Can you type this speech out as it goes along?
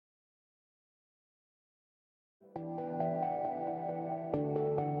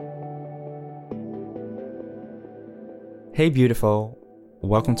Hey beautiful,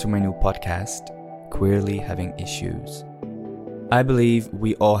 welcome to my new podcast, Queerly Having Issues. I believe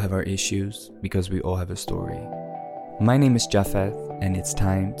we all have our issues because we all have a story. My name is Japheth and it's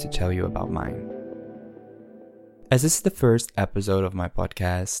time to tell you about mine. As this is the first episode of my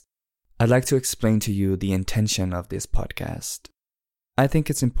podcast, I'd like to explain to you the intention of this podcast. I think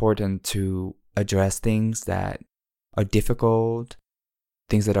it's important to address things that are difficult,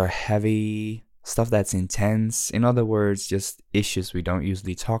 things that are heavy, stuff that's intense. In other words, just issues we don't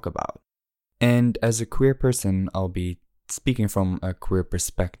usually talk about. And as a queer person, I'll be speaking from a queer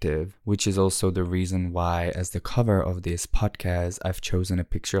perspective, which is also the reason why, as the cover of this podcast, I've chosen a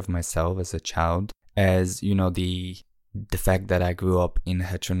picture of myself as a child, as, you know, the fact that I grew up in a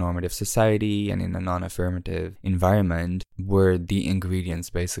heteronormative society and in a non-affirmative environment were the ingredients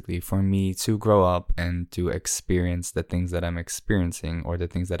basically for me to grow up and to experience the things that I'm experiencing or the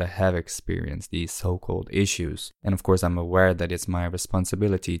things that I have experienced, these so-called issues. And of course, I'm aware that it's my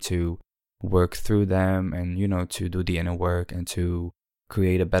responsibility to work through them and, you know, to do the inner work and to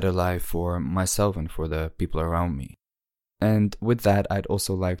create a better life for myself and for the people around me. And with that, I'd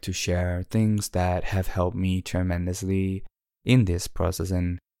also like to share things that have helped me tremendously in this process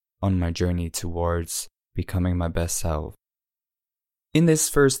and on my journey towards becoming my best self. In this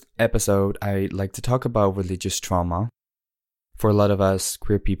first episode, I'd like to talk about religious trauma. For a lot of us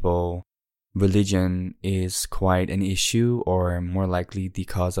queer people, religion is quite an issue, or more likely the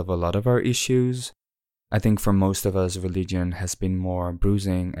cause of a lot of our issues. I think for most of us, religion has been more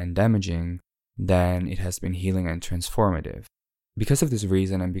bruising and damaging than it has been healing and transformative. Because of this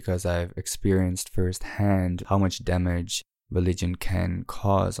reason, and because I've experienced firsthand how much damage religion can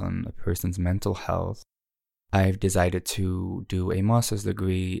cause on a person's mental health, I've decided to do a master's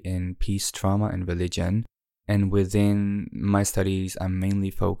degree in peace, trauma, and religion. And within my studies, I'm mainly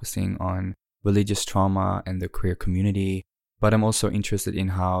focusing on religious trauma and the queer community, but I'm also interested in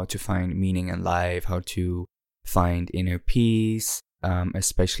how to find meaning in life, how to find inner peace,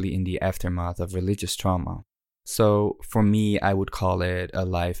 especially in the aftermath of religious trauma. So for me, I would call it a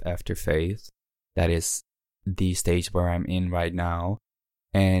life after faith. That is the stage where I'm in right now.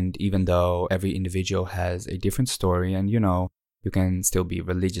 And even though every individual has a different story and, you know, you can still be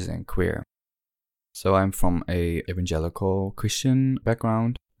religious and queer. So I'm from a evangelical Christian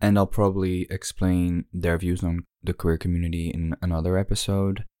background, and I'll probably explain their views on the queer community in another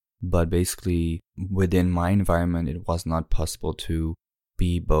episode. But basically, within my environment, it was not possible to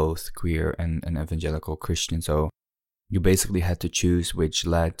be both queer and an evangelical Christian. So you basically had to choose, which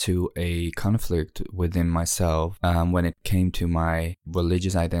led to a conflict within myself when it came to my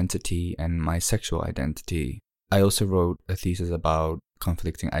religious identity and my sexual identity. I also wrote a thesis about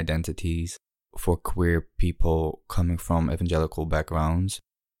conflicting identities for queer people coming from evangelical backgrounds.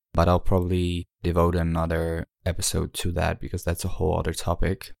 But I'll probably devote another episode to that because that's a whole other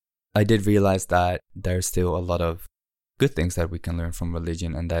topic. I did realize that there's still a lot of good things that we can learn from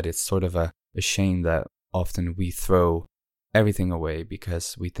religion, and that it's sort of a shame that often we throw everything away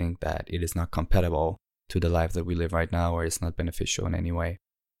because we think that it is not compatible to the life that we live right now, or it's not beneficial in any way,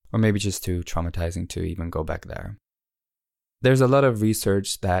 or maybe just too traumatizing to even go back there. There's a lot of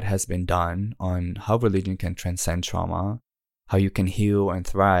research that has been done on how religion can transcend trauma, how you can heal and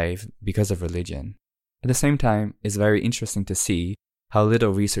thrive because of religion. At the same time, it's very interesting to see how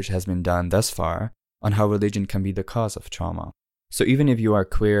little research has been done thus far on how religion can be the cause of trauma. So even if you are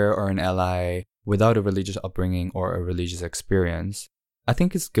queer or an ally without a religious upbringing or a religious experience, I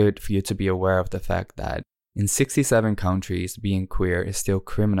think it's good for you to be aware of the fact that in 67 countries, being queer is still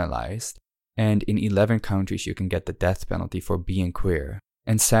criminalized, and in 11 countries you can get the death penalty for being queer.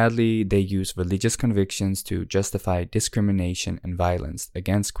 And sadly, they use religious convictions to justify discrimination and violence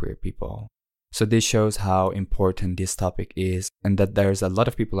against queer people. So this shows how important this topic is, and that there's a lot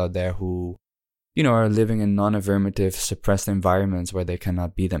of people out there who, you know, are living in non-affirmative, suppressed environments where they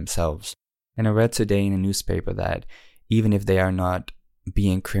cannot be themselves. And I read today in a newspaper that even if they are not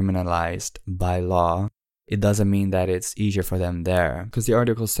being criminalized by law, it doesn't mean that it's easier for them there. Because the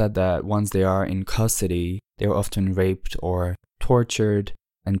article said that once they are in custody, they are often raped or tortured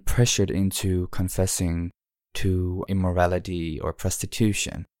and pressured into confessing to immorality or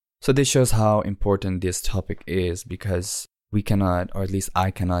prostitution. So this shows how important this topic is, because we cannot, or at least I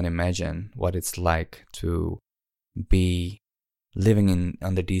cannot imagine what it's like to be living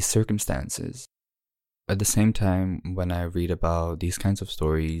under these circumstances. At the same time, when I read about these kinds of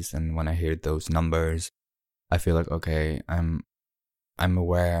stories and when I hear those numbers, I feel like, okay, I'm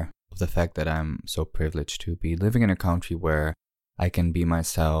aware of the fact that I'm so privileged to be living in a country where I can be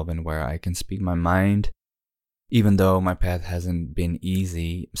myself and where I can speak my mind Even though my path hasn't been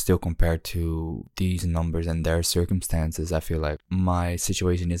easy, still compared to these numbers and their circumstances, I feel like my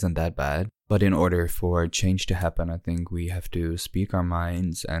situation isn't that bad. But in order for change to happen, I think we have to speak our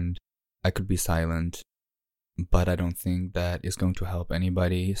minds, and I could be silent, but I don't think that is going to help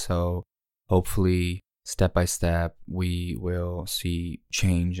anybody. So hopefully, step by step, we will see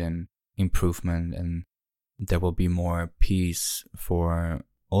change and improvement, and there will be more peace for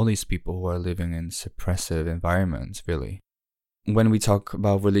all these people who are living in suppressive environments, really. When we talk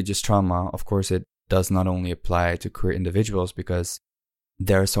about religious trauma, of course, it does not only apply to queer individuals, because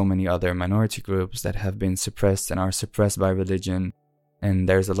there are so many other minority groups that have been suppressed and are suppressed by religion. And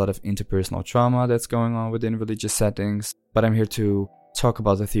there's a lot of interpersonal trauma that's going on within religious settings. But I'm here to talk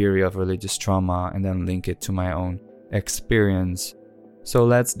about the theory of religious trauma and then link it to my own experience. So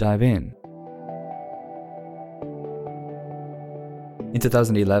let's dive in. In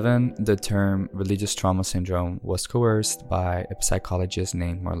 2011, the term religious trauma syndrome was coerced by a psychologist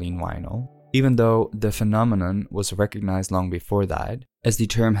named Marlene Winell, even though the phenomenon was recognized long before that, as the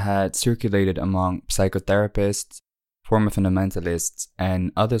term had circulated among psychotherapists, former fundamentalists,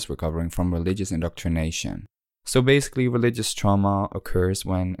 and others recovering from religious indoctrination. So basically, religious trauma occurs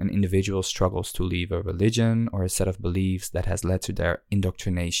when an individual struggles to leave a religion or a set of beliefs that has led to their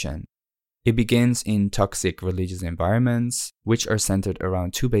indoctrination. It begins in toxic religious environments, which are centered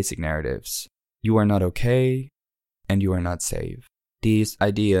around two basic narratives: you are not okay, and you are not safe. These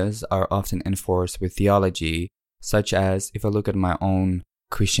ideas are often enforced with theology, such as, if I look at my own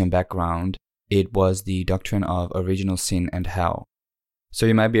Christian background, it was the doctrine of original sin and hell. So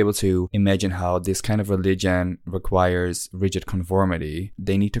you might be able to imagine how this kind of religion requires rigid conformity.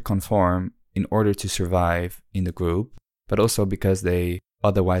 They need to conform in order to survive in the group, but also because they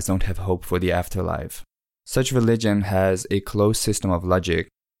otherwise don't have hope for the afterlife. Such religion has a closed system of logic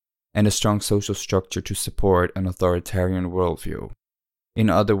and a strong social structure to support an authoritarian worldview. In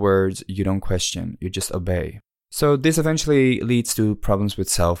other words, you don't question, you just obey. So this eventually leads to problems with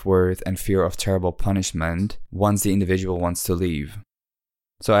self-worth and fear of terrible punishment once the individual wants to leave.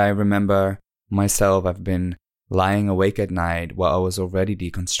 So I remember myself, I've been lying awake at night while I was already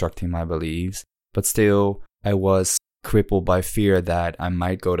deconstructing my beliefs, but still I was crippled by fear that I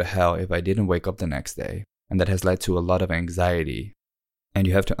might go to hell if I didn't wake up the next day. And that has led to a lot of anxiety. And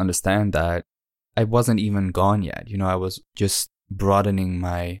you have to understand that I wasn't even gone yet. I was just broadening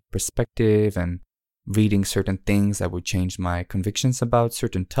my perspective and reading certain things that would change my convictions about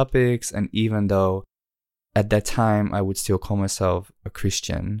certain topics. And even though at that time I would still call myself a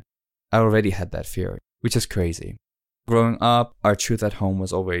Christian, I already had that fear, which is crazy. Growing up, our truth at home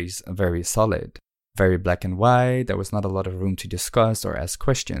was always very solid, very black and white. There was not a lot of room to discuss or ask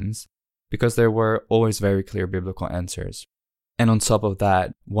questions, because there were always very clear biblical answers. And on top of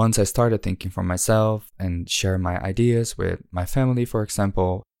that, once I started thinking for myself and share my ideas with my family, for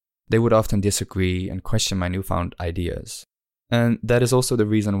example, they would often disagree and question my newfound ideas. And that is also the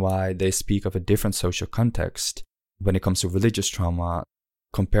reason why they speak of a different social context when it comes to religious trauma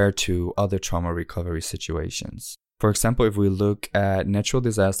compared to other trauma recovery situations. For example, if we look at natural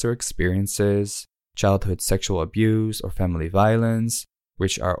disaster experiences, childhood sexual abuse, or family violence,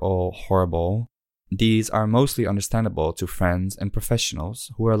 which are all horrible, these are mostly understandable to friends and professionals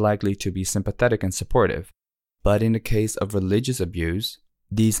who are likely to be sympathetic and supportive. But in the case of religious abuse,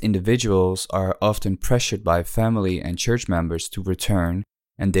 these individuals are often pressured by family and church members to return,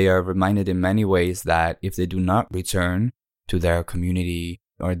 and they are reminded in many ways that if they do not return to their community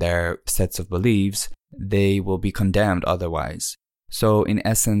or their sets of beliefs, they will be condemned otherwise. So in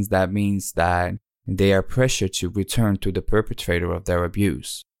essence, that means that they are pressured to return to the perpetrator of their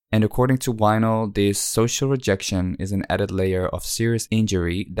abuse. And according to Winell, this social rejection is an added layer of serious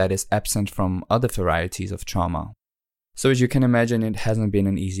injury that is absent from other varieties of trauma. So as you can imagine, it hasn't been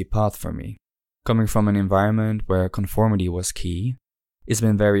an easy path for me. Coming from an environment where conformity was key, it's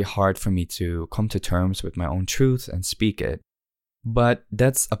been very hard for me to come to terms with my own truth and speak it. But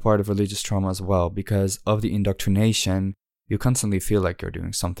that's a part of religious trauma as well, because of the indoctrination, you constantly feel like you're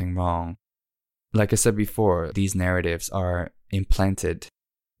doing something wrong. Like I said before, these narratives are implanted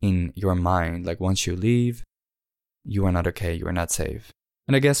in your mind. Like once you leave, you are not okay, you are not safe.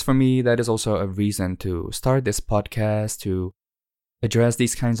 And I guess for me, that is also a reason to start this podcast, to address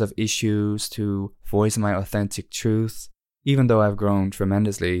these kinds of issues, to voice my authentic truth. Even though I've grown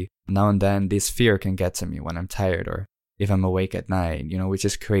tremendously, now and then this fear can get to me when I'm tired or if I'm awake at night, which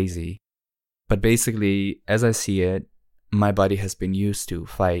is crazy. But basically, as I see it, my body has been used to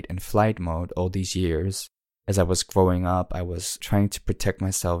fight and flight mode all these years. As I was growing up, I was trying to protect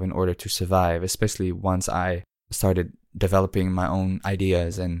myself in order to survive, especially once I started developing my own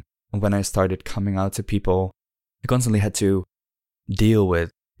ideas and when I started coming out to people. I constantly had to deal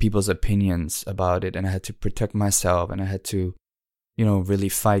with people's opinions about it, and I had to protect myself, and I had to, really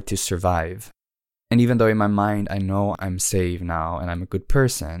fight to survive. And even though in my mind I know I'm safe now and I'm a good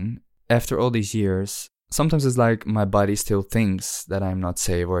person, after all these years, sometimes it's like my body still thinks that I'm not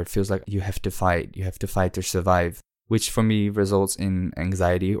safe, or it feels like you have to fight to survive, which for me results in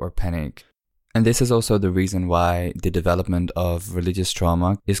anxiety or panic. And this is also the reason why the development of religious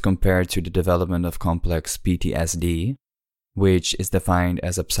trauma is compared to the development of complex PTSD, which is defined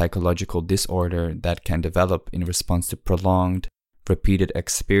as a psychological disorder that can develop in response to prolonged, repeated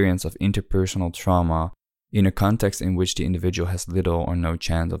experience of interpersonal trauma in a context in which the individual has little or no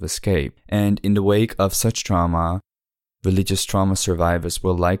chance of escape. And in the wake of such trauma, religious trauma survivors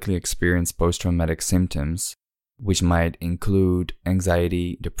will likely experience post-traumatic symptoms, which might include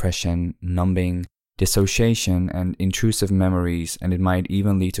anxiety, depression, numbing, dissociation, and intrusive memories, and it might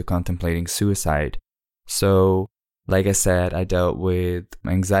even lead to contemplating suicide. So, like I said, I dealt with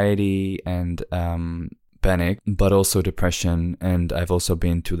anxiety and panic, but also depression, and I've also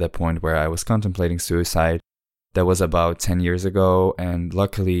been to that point where I was contemplating suicide. That was about 10 years ago, and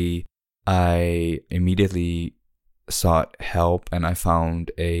luckily I immediately sought help and I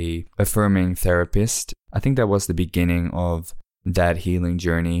found a affirming therapist. I think that was the beginning of that healing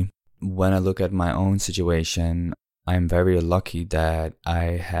journey. When I look at my own situation, I'm very lucky that I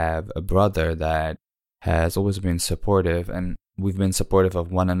have a brother that has always been supportive, and we've been supportive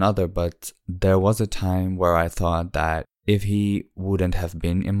of one another, but there was a time where I thought that if he wouldn't have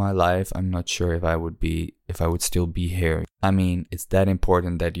been in my life, I'm not sure if I would still be here. I mean, it's that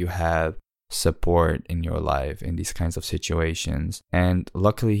important that you have support in your life in these kinds of situations. And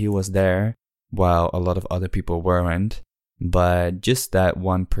luckily he was there while a lot of other people weren't. But just that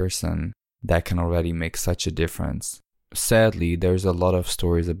one person, that can already make such a difference. Sadly, there's a lot of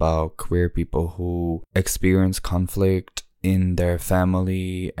stories about queer people who experience conflict in their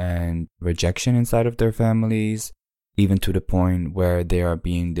family and rejection inside of their families, even to the point where they are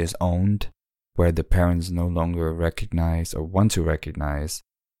being disowned, where the parents no longer recognize or want to recognize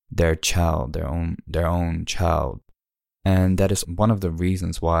their child, their own child. And that is one of the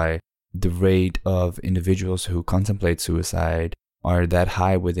reasons why the rate of individuals who contemplate suicide are that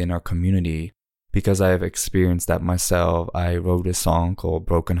high within our community. Because I have experienced that myself, I wrote a song called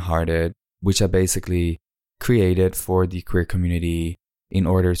Broken Hearted, which I basically created for the queer community in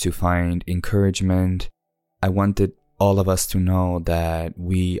order to find encouragement. I wanted all of us to know that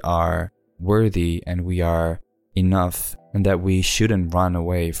we are worthy and we are enough, and that we shouldn't run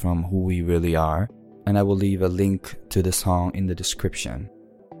away from who we really are. And I will leave a link to the song in the description.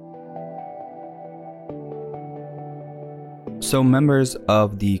 So members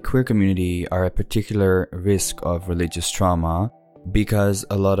of the queer community are at particular risk of religious trauma because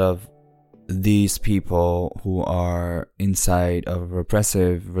a lot of these people who are inside of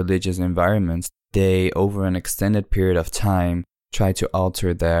repressive religious environments, they, over an extended period of time, try to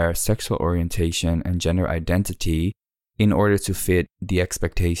alter their sexual orientation and gender identity in order to fit the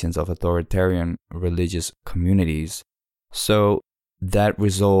expectations of authoritarian religious communities. So that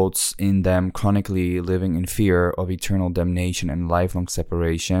results in them chronically living in fear of eternal damnation and lifelong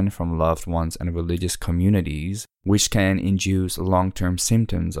separation from loved ones and religious communities, which can induce long-term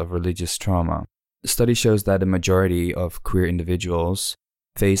symptoms of religious trauma. The study shows that the majority of queer individuals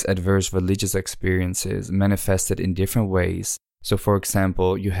face adverse religious experiences manifested in different ways. So for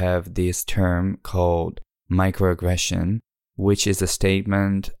example, you have this term called microaggression, which is a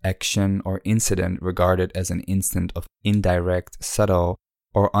statement, action, or incident regarded as an instance of indirect, subtle,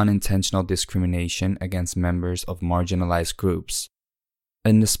 or unintentional discrimination against members of marginalized groups.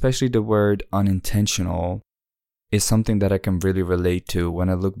 And especially the word unintentional is something that I can really relate to when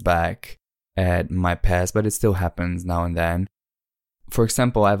I look back at my past, but it still happens now and then. For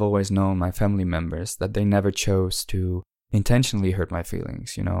example, I've always known my family members that they never chose to intentionally hurt my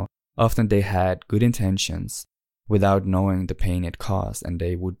feelings, Often they had good intentions without knowing the pain it caused, and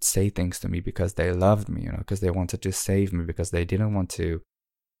they would say things to me because they loved me, because they wanted to save me, because they didn't want to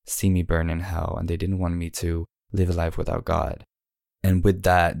see me burn in hell, and they didn't want me to live a life without God. And with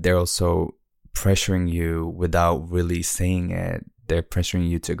that, they're also pressuring you without really saying it. They're pressuring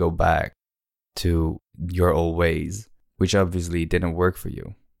you to go back to your old ways, which obviously didn't work for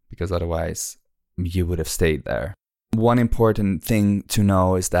you, because otherwise you would have stayed there. One important thing to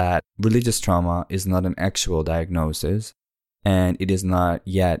know is that religious trauma is not an actual diagnosis, and it is not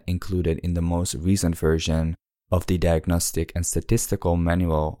yet included in the most recent version of the Diagnostic and Statistical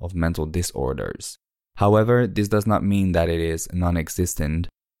Manual of Mental Disorders. However, this does not mean that it is non-existent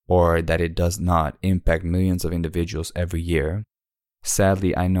or that it does not impact millions of individuals every year.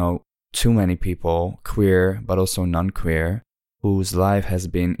 Sadly, I know too many people, queer but also non-queer, whose life has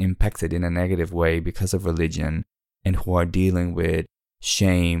been impacted in a negative way because of religion and who are dealing with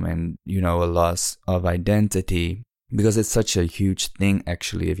shame and, a loss of identity. Because it's such a huge thing,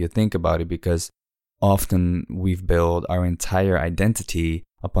 actually, if you think about it, because often we've built our entire identity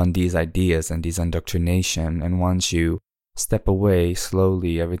upon these ideas and this indoctrination. And once you step away,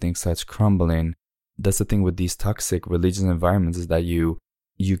 slowly everything starts crumbling. That's the thing with these toxic religious environments, is that you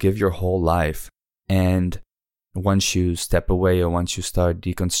give your whole life. And once you step away or once you start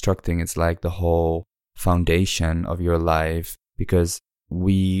deconstructing, it's like the whole foundation of your life. Because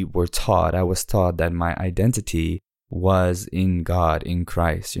I was taught that my identity was in God, in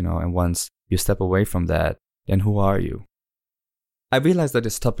Christ, and once you step away from that, then who are you? I realize that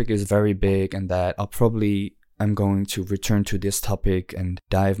this topic is very big and that I'm going to return to this topic and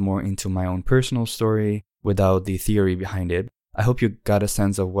dive more into my own personal story without the theory behind it. I hope you got a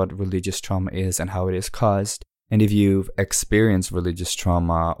sense of what religious trauma is and how it is caused. And if you've experienced religious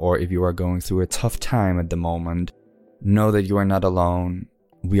trauma, or if you are going through a tough time at the moment, know that you are not alone.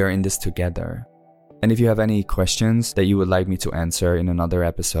 We are in this together. And if you have any questions that you would like me to answer in another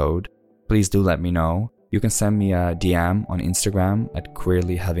episode, please do let me know. You can send me a DM on Instagram at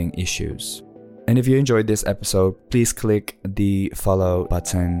queerlyhavingissues. And if you enjoyed this episode, please click the follow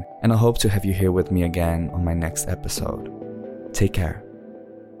button, and I hope to have you here with me again on my next episode. Take care.